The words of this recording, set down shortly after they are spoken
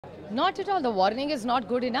Not at all. The warning is not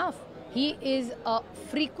good enough. He is a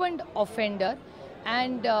frequent offender,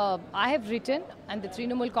 and I have written, and the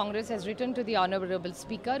Trinamool Congress has written to the Honourable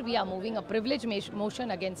Speaker, we are moving a privilege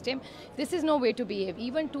motion against him. This is no way to behave.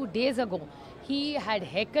 Even 2 days ago, he had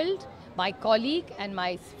heckled my colleague and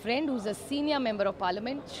my friend, who's a senior member of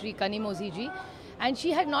Parliament, Shri Kanimozi ji, and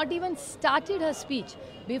she had not even started her speech.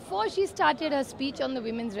 Before she started her speech on the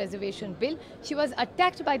Women's Reservation Bill, she was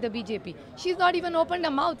attacked by the BJP. She's not even opened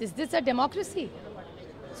her mouth. Is this a democracy?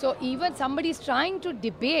 So even somebody is trying to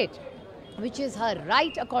debate, which is her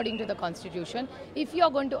right according to the Constitution, if you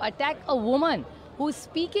are going to attack a woman who's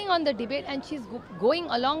speaking on the debate and she's going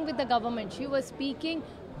along with the government, she was speaking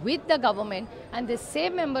with the government, and the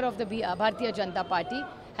same member of the Bharatiya Janata Party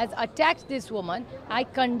has attacked this woman. I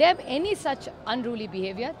condemn any such unruly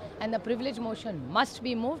behavior, and the privilege motion must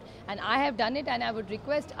be moved, and I have done it, and I would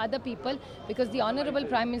request other people, because the Honourable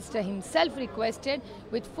Prime Minister himself requested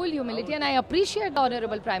with full humility, and I appreciate the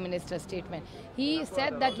Honourable Prime Minister's statement. He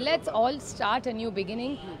said that let's all start a new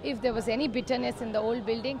beginning. If there was any bitterness in the old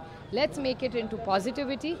building, let's make it into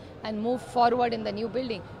positivity and move forward in the new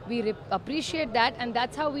building. We appreciate that, and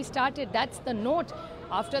that's how we started. That's the note.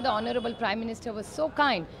 After the Honourable Prime Minister was so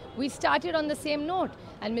kind, we started on the same note.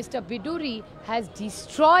 And Mr. Bidhuri has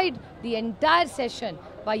destroyed the entire session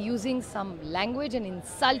by using some language and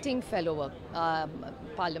insulting fellow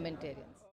parliamentarians.